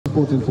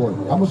14, 40.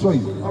 I'm gonna show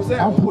you. I'm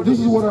saying, this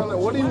is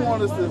what do you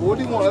want us to? What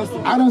do you want us to?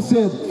 I done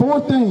said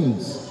 4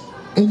 things,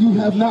 and you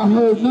have not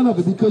heard none of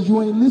it because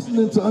you ain't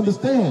listening to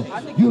understand.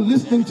 You're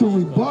listening to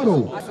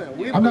rebuttal.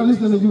 I'm not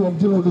listening to you. I'm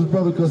dealing with this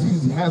brother because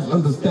he has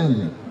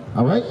understanding.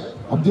 All right?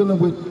 I'm dealing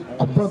with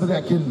a brother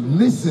that can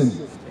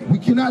listen. We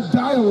cannot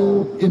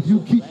dialogue if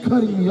you keep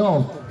cutting me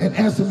off and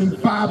answering me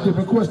 5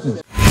 different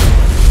questions.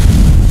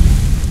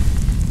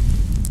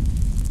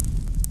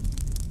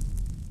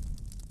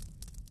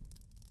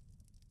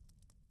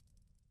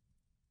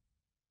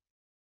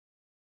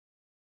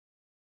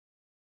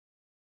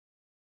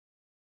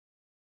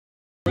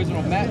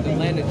 Original map, the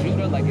land of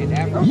Judah, like in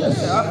Africa?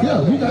 Yes,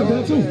 yeah, we got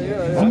that too.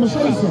 I'm gonna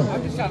show you something.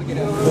 I'm just trying to get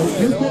out.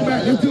 Let's go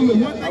back.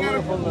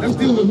 Let's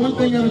deal with one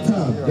thing at a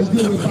time. Let's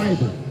deal with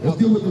Bible. Let's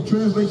deal with the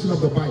translation of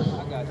the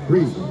Bible.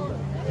 Read.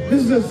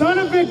 This is the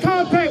Zondervan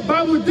Compact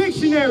Bible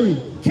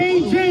Dictionary,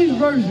 King James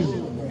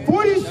Version.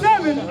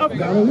 47 of You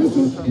gotta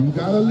listen. You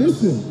gotta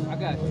listen. I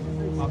got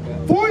you.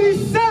 Okay.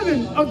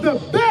 47 of the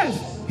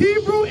best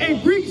Hebrew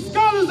and Greek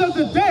scholars of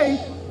the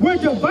day were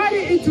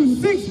divided into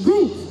 6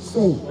 groups.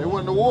 So They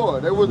went to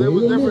war. They were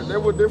different. They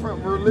were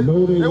different religions.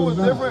 No, there was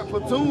not. different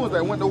platoons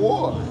that went to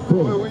war.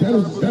 Bro,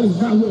 that is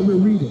not what we're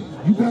reading.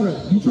 You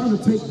trying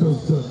to take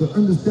the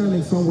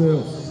understanding somewhere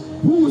else.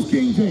 Who was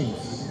King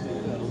James?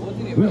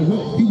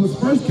 Well, he was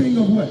first king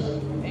of what?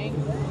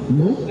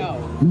 No.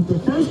 He was the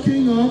first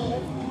king of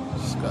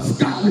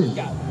Scotland.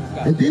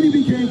 And then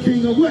he became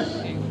king of what?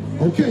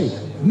 Okay.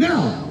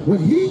 Now, when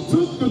he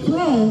took the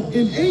throne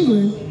in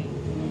England,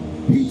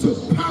 he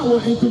took power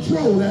and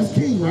control as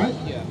king, right?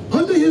 Yeah.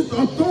 Under his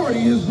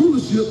authority, his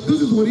rulership, this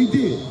is what he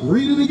did.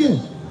 Read it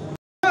again.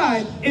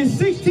 Died in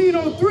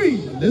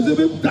 1603.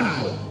 Elizabeth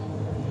died.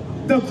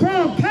 The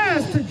crown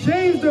passed to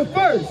James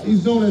I.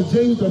 He's known as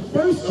James I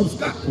of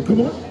Scotland.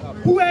 Come on.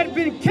 Who had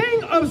been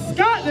king of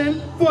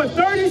Scotland for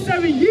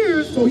 37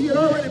 years. So he had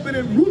already been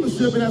in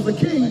rulership and as a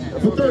king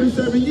for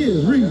 37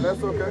 years. Read.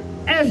 That's okay.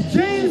 As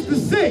James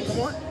VI,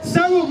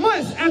 several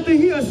months after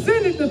he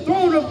ascended the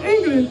throne of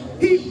England,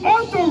 he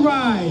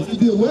authorized. He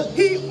did what?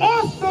 He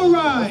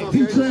authorized.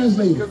 He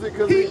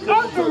translated. He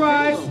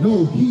authorized.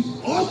 No, he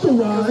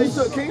authorized. He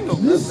took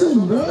kingdom.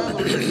 Listen, bro.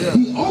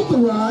 He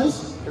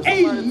authorized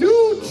A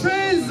new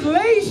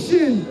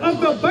translation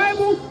of the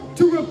Bible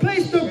to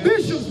replace the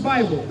Bishop's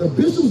Bible. The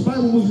Bishop's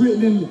Bible was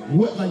written in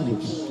what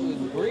language?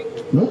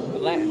 Greek? Nope.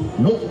 Latin?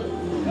 Nope.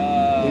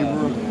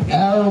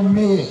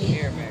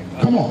 Aramaic.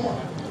 Come on.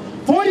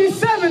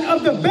 47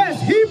 of the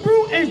best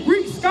Hebrew and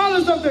Greek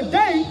scholars of the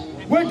day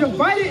were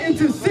divided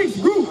into 6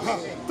 groups.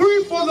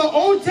 3 for the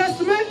Old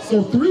Testament.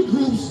 So 3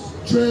 groups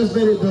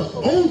translated the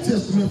Old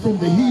Testament from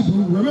the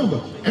Hebrew.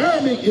 Remember,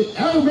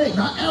 Aramaic,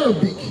 not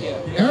Arabic.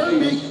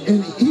 Aramaic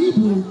and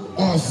Hebrew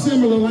are a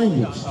similar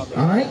language.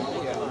 All right.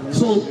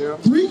 So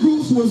 3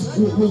 groups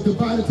was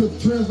divided to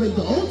translate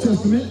the Old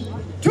Testament.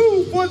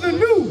 2 for the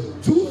New.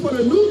 2 for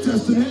the New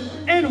Testament.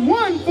 And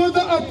 1 for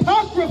the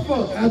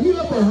Apocrypha. Have you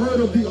ever heard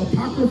of the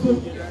Apocrypha?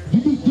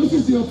 This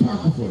is the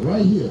Apocrypha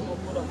right here.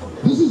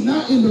 This is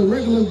not in the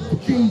regular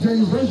King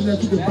James Version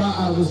that you can buy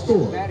out of the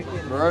store.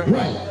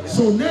 Right.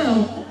 So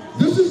now,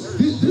 this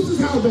is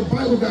how the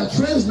Bible got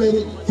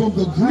translated from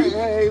the Greek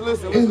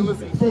listen.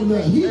 from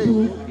the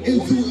Hebrew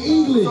into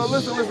English. So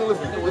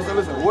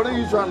listen. What are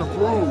you trying to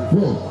prove?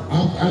 Bro,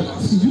 I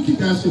see you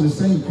keep asking the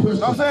same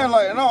question. I'm saying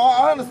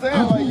I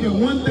understand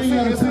one thing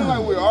at a time. It seems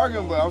like we're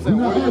arguing, but I'm saying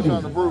what are you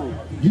trying to prove?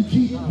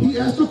 He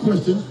asked the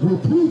question, we're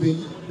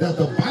proving that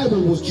the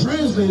Bible was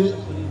translated,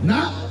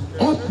 not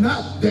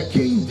that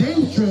King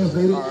James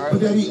translated, but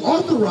that he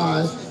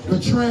authorized the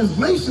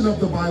translation of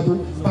the Bible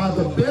by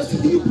the best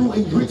Hebrew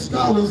and Greek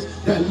scholars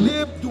that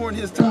lived during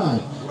his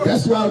time.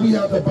 That's why we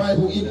have the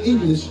Bible in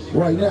English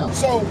right now.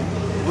 So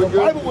the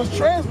Bible was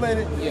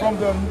translated from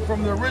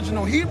the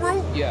original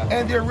Hebrew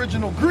and the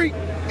original Greek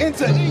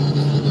into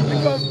English.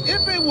 Because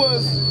if it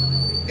was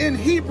in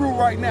Hebrew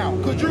right now,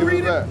 could you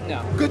read it?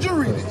 No. Could you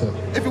read it?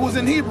 If it was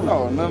in Hebrew?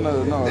 No.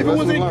 If it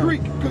was in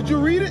Greek, could you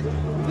read it?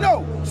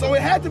 No. So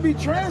it had to be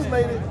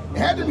translated. It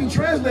had to be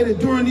translated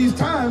during these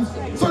times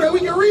so that we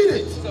can read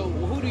it. So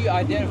who do you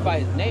identify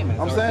his name as?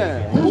 I'm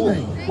saying,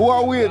 who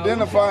are we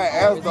identifying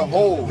as the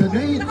whole? The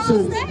name,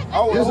 so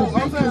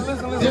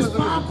there's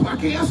 5, I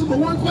can't answer but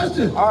one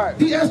question. All right.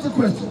 He asked the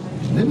question.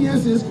 Let me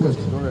answer his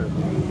question. Go ahead.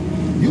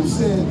 You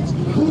said,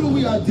 who do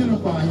we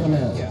identify him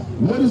as? Yeah.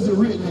 What is it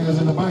written as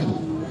in the Bible?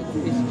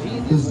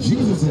 It's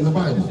Jesus in the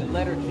Bible. The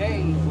letter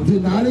J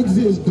did not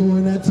exist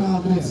during that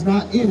time, and it's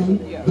not in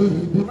the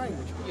Hebrew language.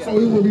 So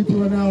it will be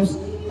pronounced,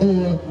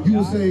 or you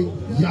would say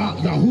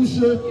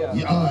Yahusha,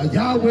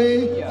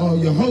 Yahweh, or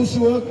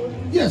Yehoshua.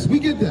 Yes, we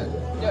get that.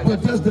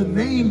 But does the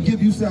name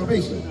give you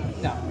salvation?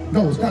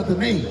 No, it's not the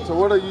name. So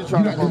what are you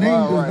trying to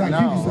provide right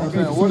now?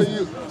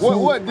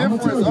 What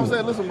difference? I'm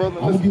saying, listen, brother.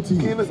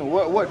 Listen,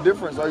 what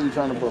difference are you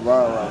trying to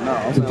provide right now?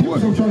 I'm saying,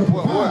 I'm trying to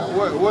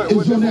provide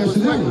is your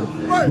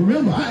nationality. Right.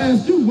 Remember, I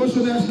asked you, what's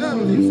your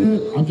nationality? You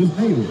said, I'm just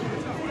native.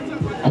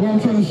 And what I'm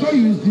trying to show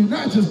you is you're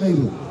not just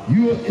native.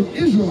 You're an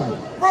Israelite.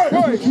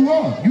 That's what you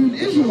are. You're an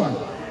Israelite.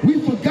 We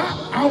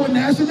forgot our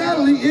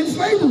nationality in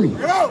slavery.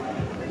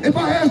 If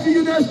I asked you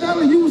your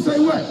nationality, you would say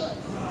what?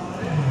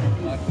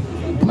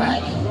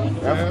 Black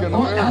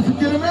or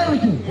African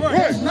American.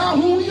 That's not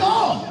who we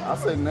are. I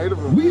say Native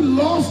American. We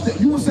lost it.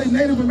 You would say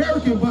Native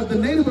American, but the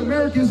Native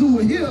Americans who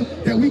were here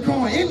that we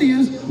call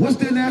Indians, what's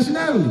their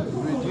nationality?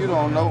 You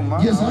don't know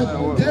mine. Yes,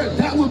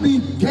 that would be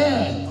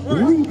Gad,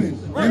 Reuben,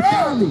 and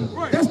Charlie.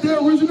 That's their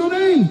original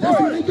name. That's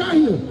what they got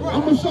here.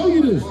 I'm going to show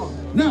you this.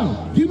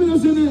 Now, give me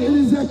this in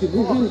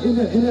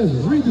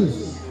Ezra. Read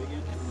this.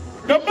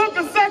 The book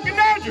of 2nd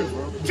Ezra,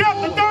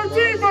 chapter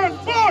 13, verse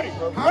 40.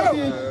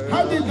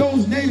 How did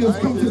those natives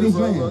come to this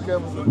land?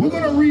 We're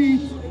going to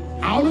read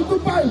out of the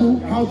Bible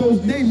how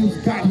those natives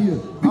got here.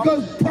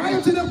 Because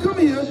prior to them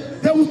coming here,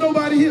 there was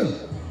nobody here.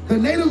 The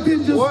natives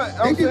didn't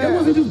just, they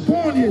wasn't just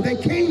born here. They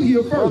came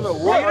here first. Brother,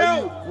 what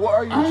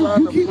are you trying to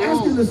prove? You keep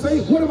asking the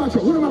same. What am I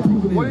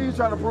proving? What are you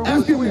trying to prove?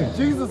 Ask him that.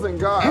 Jesus and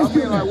God. Ask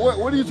him like, that.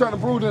 what are you trying to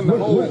prove in the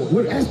whole?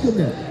 Ask him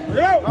that.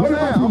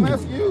 I'm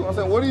asking you. I'm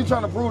saying, what are you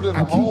trying to prove in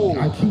the whole?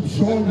 I keep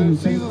showing you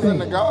the same Jesus thing.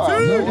 and the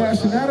God. Your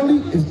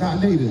nationality is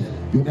not native.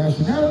 Your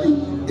nationality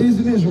is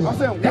an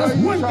Israelite. That's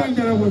one thing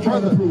that we're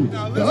trying to prove.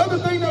 The other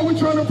thing that we're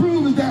trying to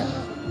prove is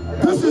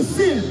that this is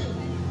sin.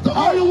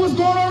 All of what's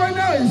going on right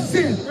now is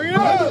sin. The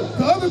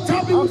other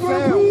topic we're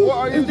going to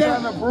prove is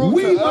that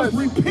we must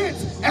repent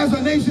as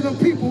a nation of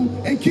people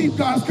and keep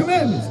God's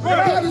commandments.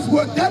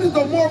 That is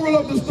the moral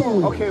of the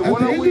story. At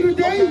the end of the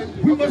day,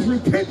 we must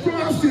repent from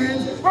our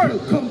sins,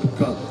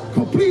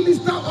 completely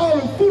stop all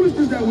the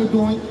foolishness that we're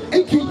doing,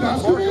 and keep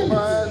God's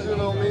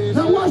commandments.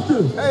 Now watch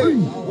this. Hey,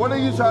 what are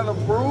you trying to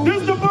prove?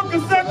 This is the book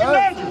of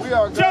 2nd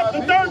Ezra,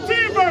 chapter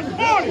 13, verse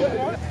 40.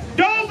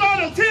 Those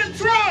are the 10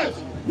 tribes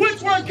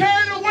which were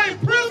carried away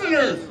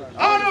prisoners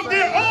out of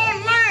their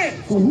own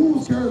land. So who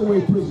was carried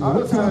away prisoners?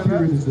 What time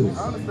period is this?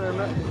 I understand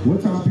that.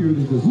 What time period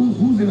is this?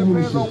 Who's in the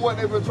rulership? It depends on what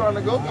they've been trying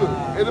to go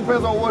through. It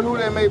depends on who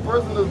they made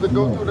prisoners to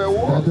go through their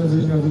war. That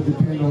doesn't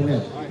depend on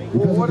that.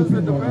 Well, what does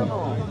it depend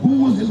on?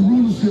 Who was in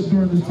rulership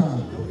during this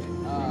time?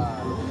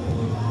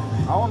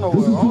 I don't know.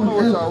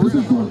 This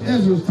is during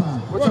Ezra's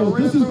time. So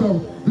this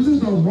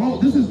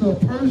is the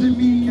Persian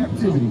Median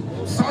captivity.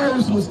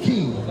 Cyrus was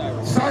king.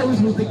 Cyrus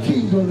was the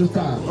king during this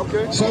time.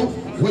 Okay. So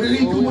what did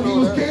he do when he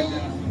was king?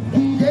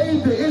 He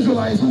gave the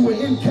Israelites who were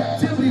in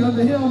captivity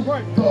under him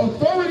the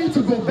authority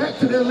to go back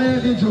to their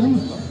land in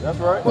Jerusalem. That's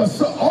right.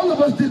 But all of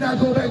us did not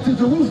go back to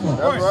Jerusalem.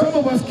 That's right. Some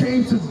of us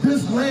came to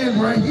this land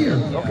right here.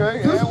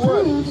 Okay. This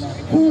proves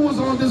who was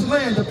on this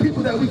land. The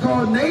people that we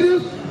call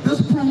native. This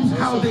proves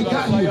how they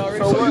got here.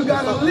 So you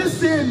gotta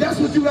listen. That's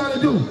what you gotta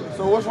do.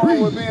 So what's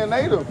wrong with being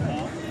native?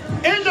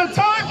 In the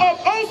time of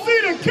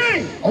Osea the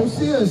king.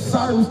 Osea is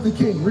Cyrus the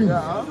king. Read.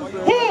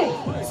 Whom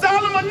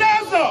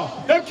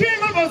Salmanasseh, the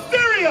king of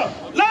Assyria,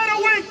 led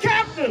away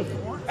captive,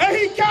 and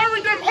he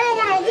carried them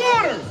over the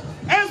waters,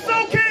 and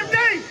so came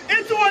they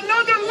into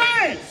another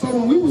land. So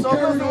when we was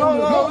carrying on,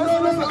 no,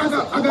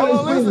 I gotta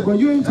explain it, but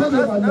you ain't telling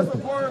me about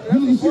nothing.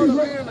 You see this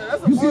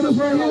right? You see this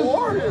right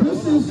here?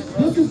 This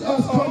is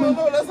us coming.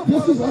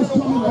 This is us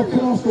coming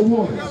across the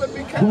water.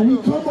 When we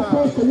come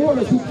across the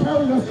water, he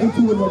carried us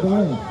into another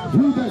land.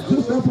 Read that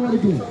just that part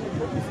again.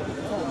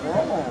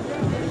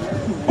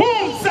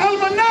 Whom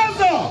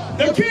Salmanasseh,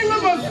 the king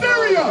of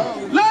Assyria,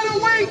 led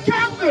away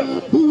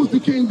captive. Who was the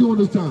king during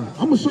this time?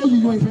 I'm gonna show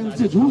you ain't paying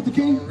attention. Who was the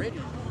king? Read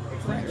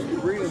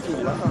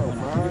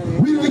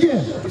it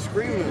again.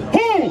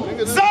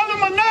 Whom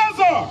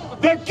Salmanasseh,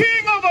 the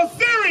king of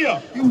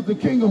Assyria. He was the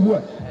king of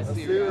what?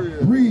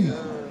 Assyria. Read.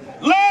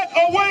 Led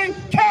away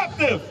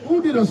captive.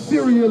 Who did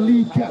Assyria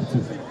lead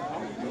captive?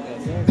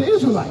 The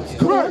Israelites,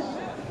 correct?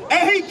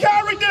 And he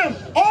carried them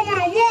over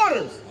the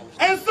waters,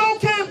 and so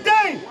came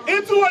they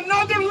into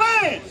another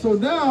land. So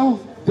now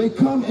they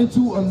come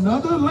into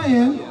another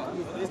land.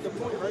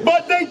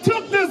 But they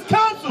took this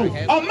counsel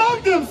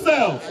among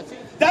themselves,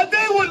 that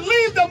they would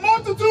leave the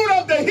multitude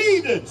of the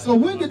heathen. So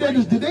when did they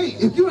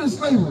if you're in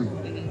slavery,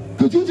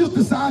 could you just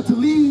decide to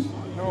leave?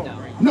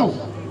 No.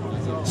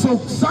 So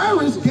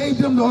Cyrus gave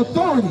them the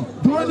authority.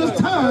 During this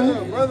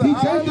time, he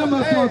gave them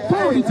the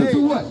authority to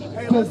do what?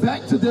 Go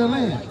back to their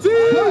land.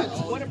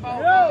 But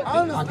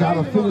I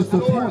gotta finish the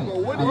point.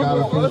 What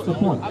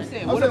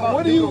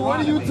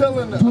are you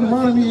telling them?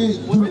 Deuteronomy,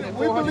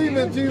 We believe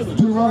in Jesus.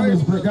 Deuteronomy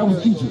is that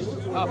was Egypt.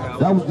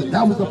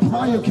 That was the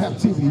prior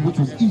captivity, which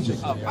was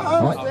Egypt.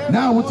 Right?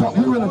 Now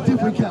we're in a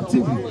different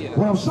captivity.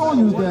 What I'm showing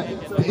you is that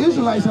the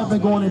Israelites have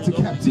been going into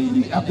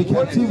captivity after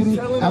captivity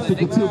after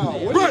captivity.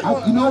 You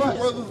know what?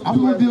 I'm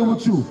going to deal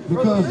with you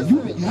because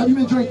have you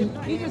been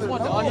drinking? He just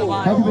wants to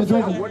underline. Have you been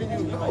drinking? What do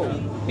you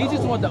know? He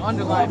just wants to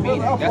underline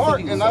meaning. That's what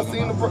he's and I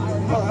seen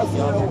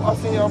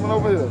y'all from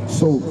over here.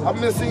 So I've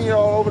been seeing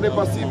y'all over there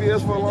by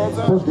CBS for a long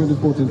time. 1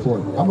 Corinthians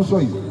 14:40. I'm gonna show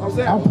you. I'm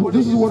saying, what do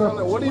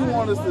you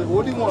want us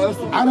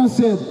to? I done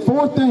said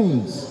 4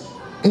 things,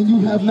 and you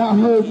have not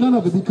heard none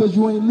of it because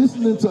you ain't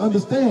listening to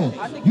understand.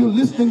 You're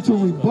listening to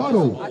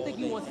rebuttal. I think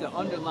he wants to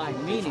underline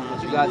meaning.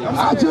 What you guys are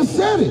I just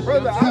said it.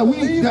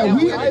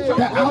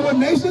 That our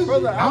nation,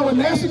 our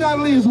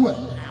nationality is what?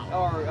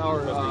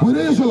 We're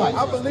the Israelites.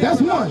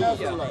 That's one.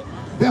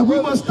 that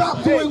we must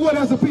stop doing what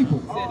as a people?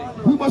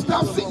 We must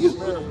stop.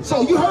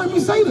 So you heard me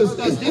say this.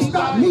 It's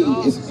not me.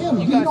 It's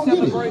him. You don't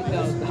get it.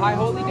 The high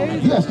holy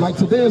days? Yes, like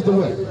today is the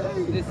what?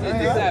 This is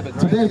the Sabbath.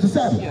 Today is the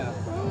Sabbath. Yeah.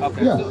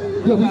 Okay. Yeah. So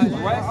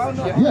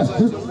Yeah. Yes.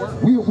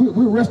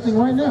 We're resting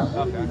right now.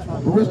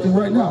 We're resting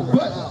right now.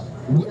 But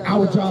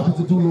our job is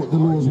to do the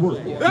Lord's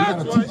work. We got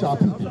to teach our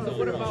people.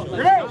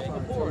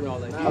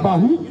 About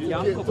who?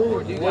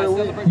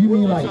 You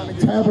mean like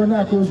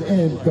tabernacles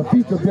and the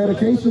Feast of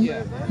Dedication?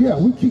 Yeah,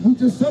 we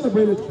just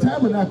celebrated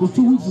tabernacles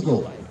 2 weeks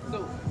ago. So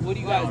what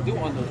do you guys do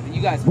on those?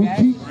 You guys we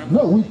fast? keep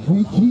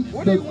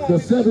the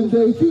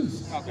 7-day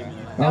feast. Okay.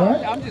 All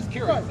right? I'm just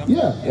curious.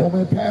 Yeah,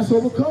 when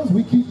Passover comes,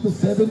 we keep the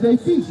 7-day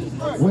feast.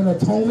 When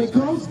Atonement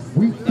comes,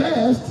 we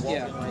fast,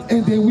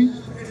 and then we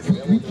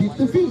keep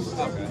the feast.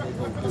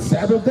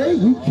 Sabbath day,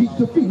 we keep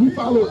the feast. We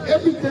follow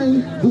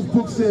everything this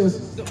book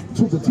says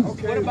to the T.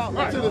 What about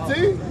like, to the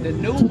T? The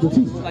new To the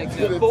T. moon? Like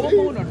the full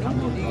moon or new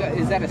moon?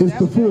 Is that a It's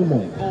the full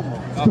moon.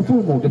 It's the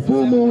full moon. The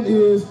full moon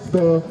is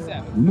the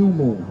new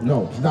moon.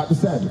 No, it's not the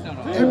Sabbath.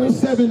 Every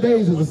 7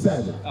 days is a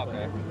Sabbath.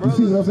 Okay. You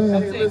see what I'm saying?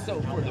 I'm saying,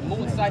 so for the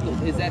moon cycle,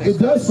 is that a It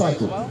does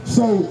cycle cycle. as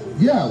well? So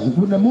yeah,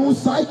 when the moon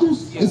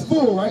cycles, it's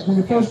full, right? When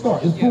you first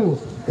start, it's full.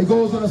 It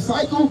goes in a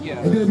cycle,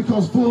 and then it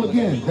becomes full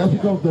again. That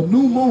becomes the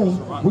new moon,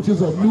 which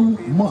is a new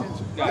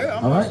month.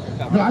 All right?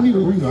 No, I need to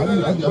read it.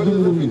 I need to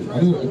read it.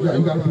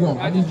 You got to be on.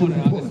 I need you to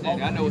be pulling.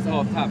 I know it's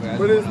off topic.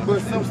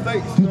 But some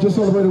states. You just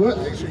celebrated what?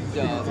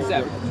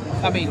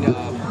 Sabbath. I mean,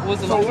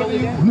 what's the last holy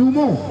day? New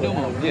moon. New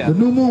moon, yeah. The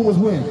new moon was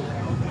when?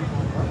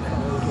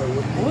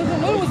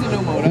 When was the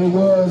new moon? It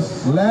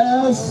was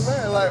last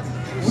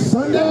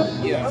Sunday?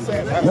 Yeah.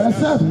 Last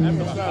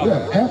Saturday.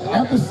 Yeah.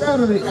 After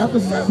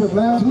Sabbath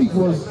last week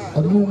was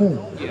a new moon.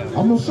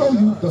 I'm going to show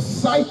you the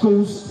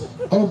cycles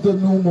of the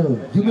new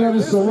moon. Give me that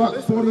in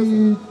Sirach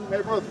 40.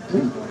 Hey, brother.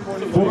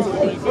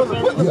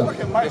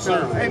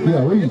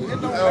 Yeah, read it.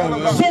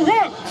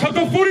 Sirach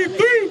chapter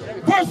 43,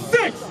 verse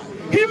 6.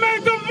 He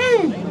made the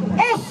moon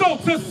also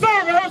to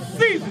serve her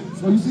season.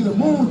 So you see, the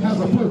moon has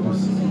a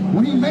purpose.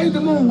 When he made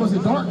the moon, was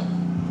it dark?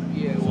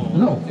 Yeah, well,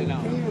 No.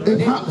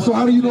 So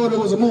how do you know there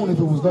was a moon if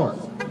it was dark?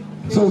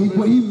 So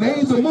when he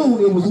made the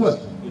moon, it was what?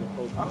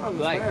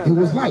 It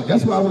was light.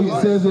 That's why when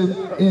it says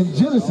in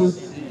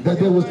Genesis that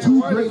there was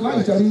 2 great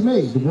lights that he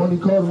made. The one he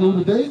called the rule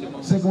of the day,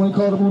 the second one he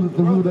called the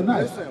rule of the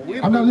night.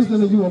 I'm not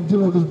listening to you. I'm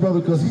dealing with this brother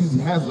because he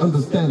has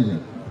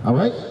understanding. All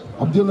right?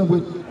 I'm dealing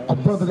with a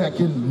brother that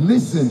can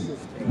listen.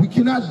 We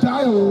cannot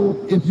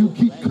dialogue if you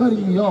keep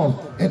cutting me off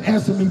and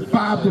answering me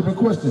 5 different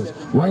questions.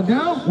 Right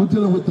now, we're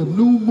dealing with the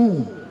new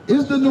moon.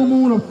 Is the new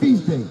moon a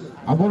feast day?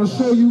 I'm going to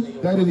show you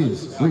that it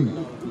is. Read.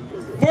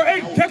 For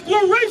a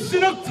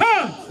declaration of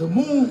time. The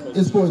moon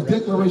is for a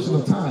declaration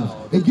of times.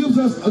 It gives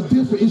us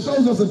it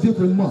shows us a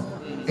different month.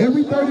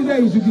 Every 30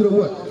 days you get a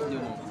what?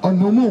 A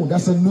new moon.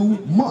 That's a new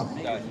month.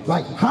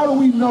 Like, how do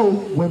we know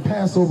when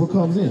Passover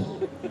comes in?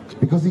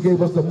 Because he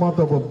gave us the month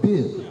of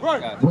Abib.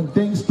 When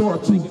things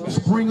start to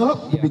spring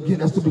up,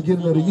 that's the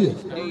beginning of the year.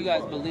 Do you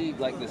guys believe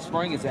like the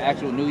spring is the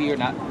actual new year?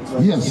 Not.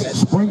 Yes,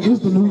 spring is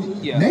the new year.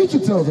 Yeah. Nature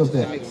tells us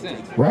that. That makes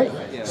sense. Right?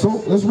 Yeah. So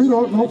let's read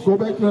on. No, go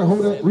back to that.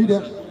 Hold that. Read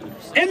that.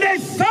 And a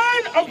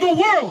sign of the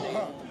world.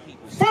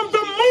 From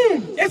the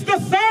moon is the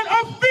sign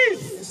of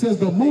feast. It says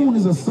the moon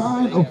is a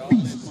sign of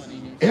feast.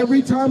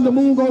 Every time the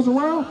moon goes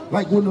around,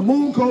 like when the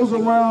moon goes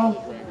around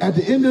at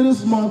the end of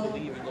this month,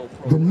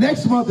 the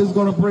next month is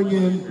going to bring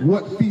in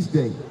what feast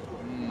day?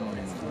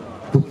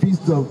 The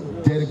Feast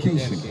of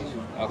Dedication.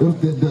 It was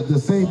the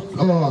same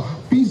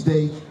feast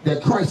day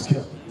that Christ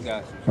kept.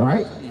 All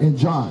right? In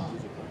John.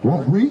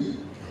 Won't read?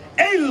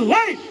 A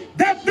light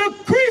that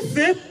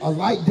decreaseth. A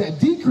light that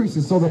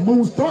decreases. So the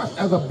moon starts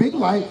as a big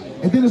light,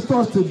 and then it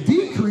starts to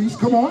decrease.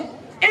 Come on.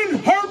 In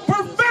her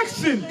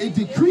perfection. It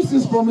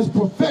decreases from its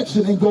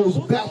perfection and goes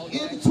back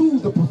into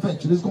the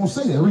perfection. It's going to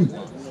say that. Read.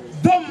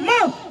 The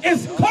month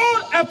is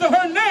called after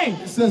her name.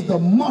 It says the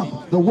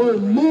month. The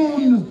word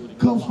moon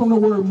comes from the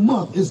word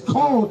month. It's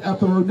called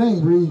after her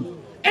name. Read.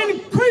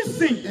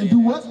 Increasing. And do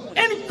what?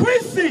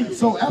 Increasing.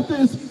 So after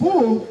it's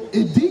full,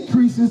 it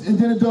decreases, and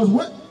then it does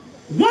what?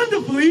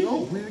 Wonderfully.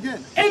 Oh, read it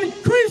again.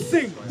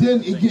 Increasing.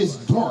 Then it gets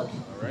dark.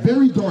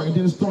 Very dark, and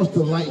then it starts to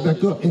light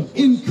back up and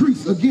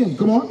increase again.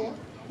 Come on.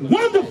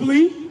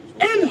 Wonderfully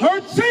in her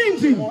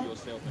changing,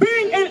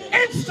 being an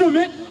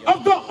instrument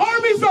of the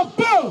armies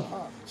above,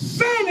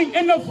 shining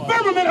in the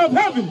firmament of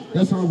heaven.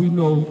 That's how we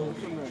know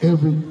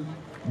every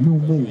new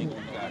moon.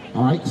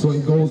 All right, so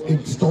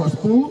it starts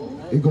full,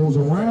 it goes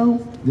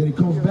around, then it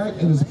comes back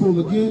and it's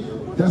full again.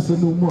 That's a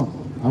new month.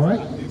 All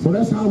right, so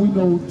that's how we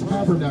know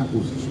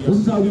tabernacles. This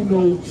is how we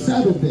know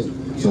Sabbath day.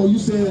 So you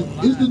said,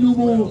 is the new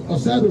moon a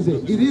Sabbath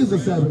day? It is a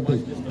Sabbath day.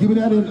 Give me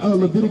that in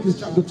Leviticus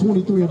chapter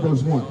 23 and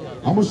verse 1.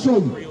 I'm going to show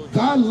you.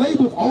 God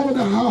labeled all of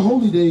the high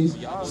holy days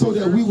so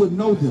that we would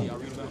know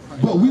them.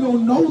 But we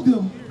don't know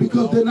them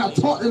because they're not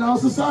taught in our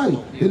society.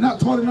 They're not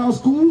taught in our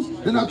schools.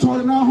 They're not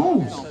taught in our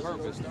homes.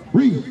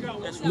 Read.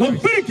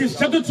 Leviticus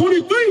chapter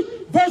 23,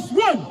 verse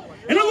 1.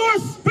 And the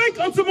Lord spake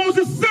unto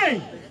Moses,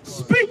 saying,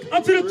 Speak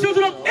unto the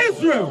children of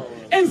Israel,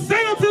 and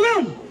say unto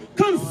them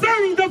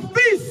concerning the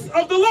feasts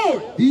of the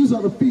Lord. These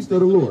are the feasts of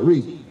the Lord.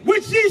 Read.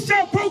 Which ye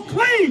shall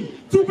proclaim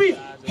to be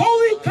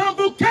holy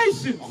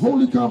convocations.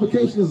 Holy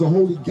convocation is a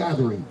holy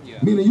gathering.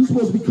 Meaning you're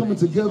supposed to be coming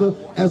together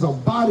as a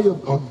body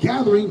of a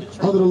gathering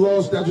under the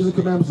laws, statutes, and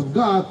commandments of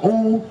God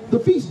on the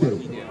feast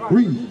day.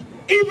 Read.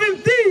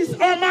 Even these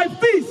are my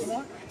feasts.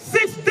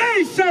 6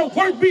 days shall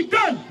work be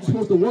done. You're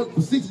supposed to work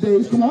for 6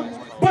 days. Come on.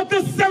 But the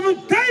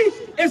 7th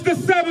day is the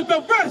Sabbath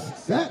of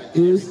rest. That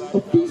is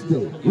a feast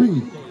day.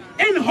 Read.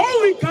 In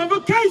holy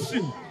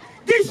convocation,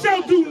 ye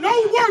shall do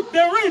no work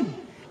therein.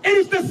 It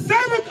is the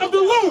Sabbath of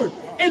the Lord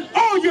in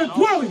all your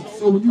dwellings.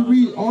 So when you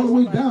read all the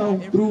way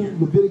down through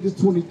Leviticus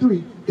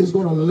 23, it's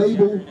going to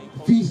label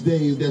feast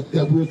days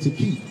that we're to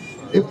keep.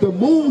 If the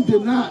moon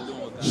did not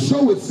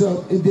show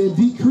itself and then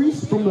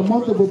decrease from the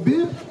month of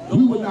Abib,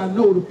 we would not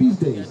know the feast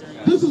days.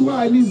 This is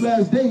why in these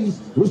last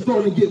days, we're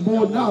starting to get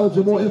more knowledge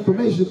and more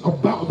information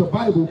about the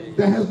Bible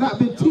that has not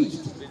been taught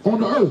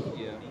on the earth.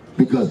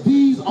 Because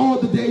these are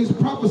the days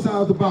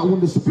prophesied about when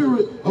the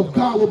Spirit of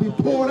God will be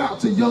poured out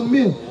to young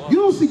men. You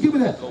don't see, give me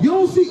that, you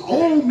don't see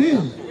old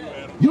men.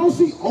 You don't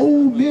see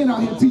old men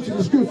out here teaching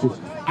the scriptures.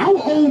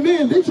 Our old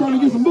men, they trying to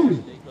get some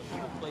booty.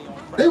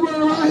 They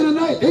running around here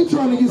tonight, they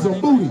trying to get some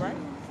booty.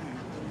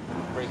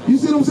 You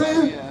see what I'm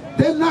saying?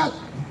 They're not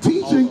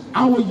teaching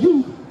our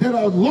youth that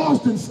are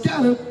lost and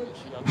scattered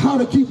how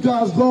to keep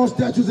God's laws,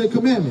 statutes, and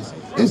commandments.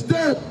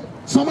 Instead,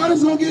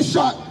 somebody's going to get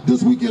shot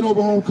this weekend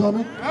over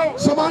homecoming.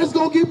 Somebody's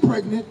going to get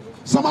pregnant.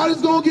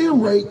 Somebody's going to get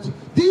raped.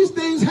 These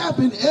things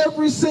happen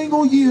every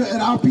single year,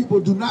 and our people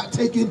do not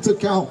take into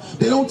account.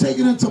 They don't take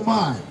it into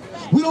mind.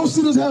 We don't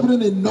see this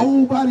happening in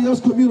nobody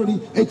else's community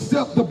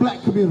except the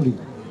black community.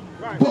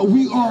 But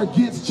we are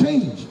against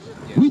change.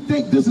 We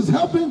think this is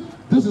helping,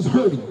 this is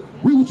hurting.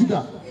 Read what you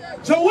got.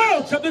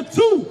 Joel chapter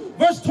 2,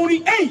 verse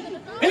 28.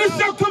 And it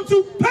shall come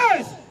to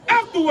pass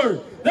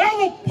afterward that I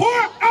will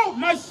pour out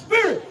my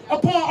spirit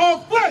upon all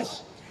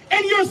flesh,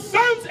 and your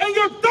sons and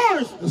your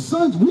daughters. The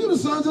sons, we the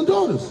sons and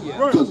daughters.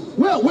 Because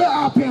where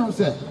are our parents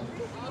at?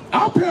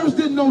 Our parents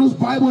didn't know this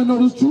Bible and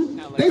know this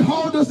truth. They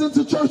hauled us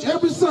into church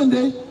every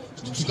Sunday,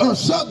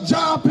 shut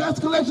job, pass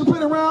the collection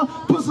plate around,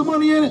 put some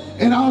money in it,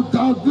 and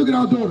look at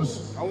our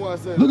daughters.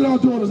 Look at our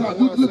daughters.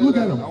 Look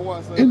at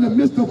them. In the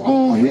midst of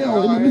all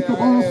hell, in the midst of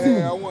all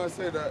sin. I want to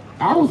say that.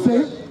 I would say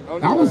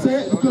it. I would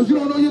say it because you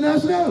don't know your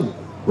nationality.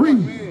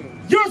 Read.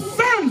 Your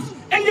sons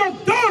and your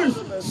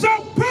daughters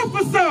shall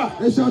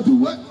prophesy. They shall do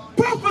what?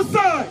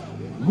 Prophesy.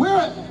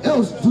 Where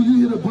else do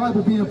you hear the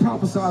Bible being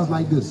prophesied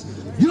like this?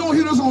 You don't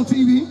hear this on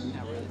TV.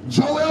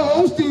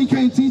 Joel Osteen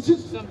can't teach it.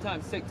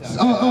 Sometimes TikTok.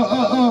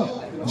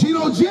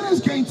 Gino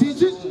Jennings can't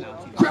teach it.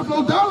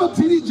 Creflo Dollar,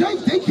 T.D.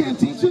 Jakes, they can't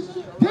teach it.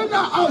 They're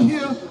not out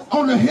here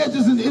on the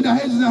hedges and in the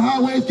hedges and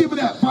highways giving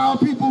that 5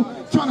 people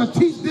trying to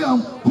teach them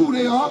who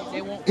they are.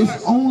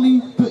 It's only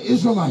the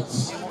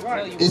Israelites.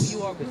 It's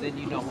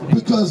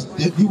because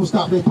if you will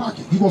stop their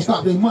pocket, you will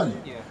stop their money.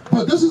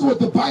 But this is what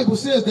the Bible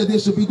says that they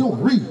should be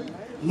doing. Read.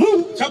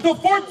 Luke chapter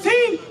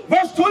 14,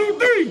 verse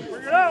 23.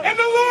 And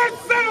the Lord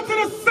said unto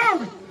the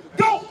servant,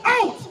 go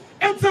out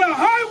into the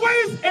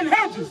highways and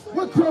hedges.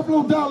 What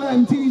Creflo Dollar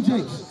and T.D.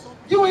 Jakes?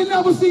 You ain't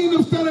never seen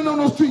them standing on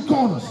those street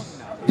corners.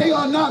 They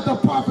are not the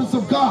prophets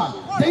of God.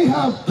 They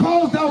have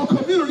caused our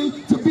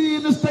community to be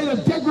in the state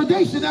of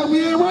degradation that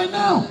we're in right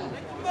now.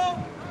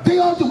 We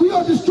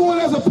are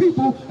destroyed as a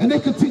people, and they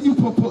continue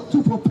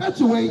to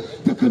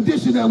perpetuate the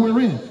condition that we're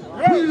in.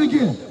 Read it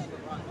again.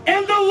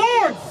 And the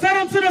Lord said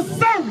unto the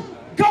servant,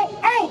 go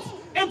out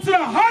into the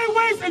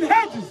highways and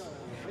hedges,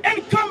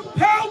 and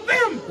compel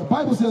them. The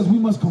Bible says we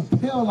must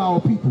compel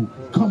our people.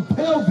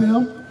 Compel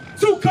them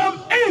to come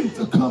in.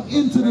 To come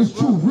into this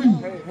truth.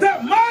 Read.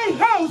 That my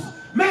house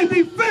may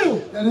be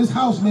filled. That his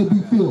house may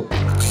be filled.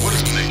 What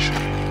is nation?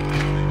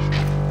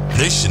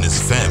 Nation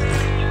is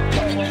family.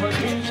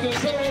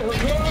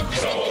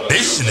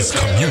 Nation is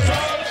community.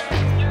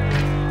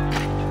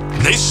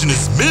 Nation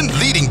is men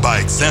leading by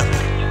example.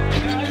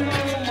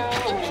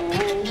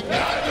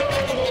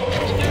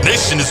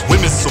 Nation is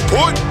women's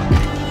support.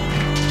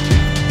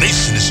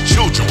 Nation is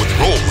children with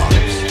role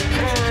models.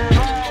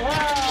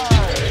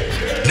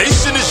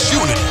 Nation is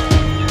unity.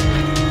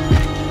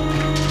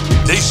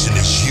 Nation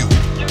is you.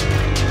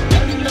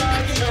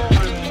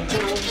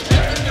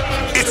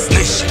 It's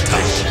nation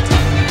time.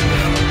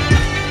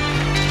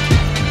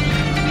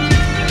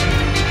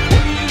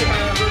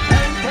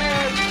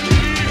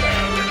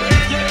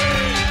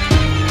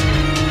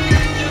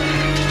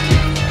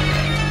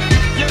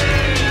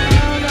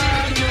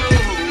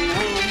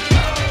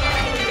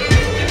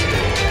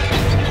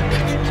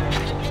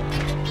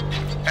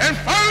 And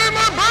finally,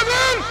 my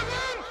brethren,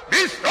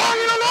 be strong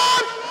in the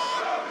Lord,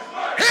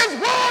 his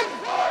word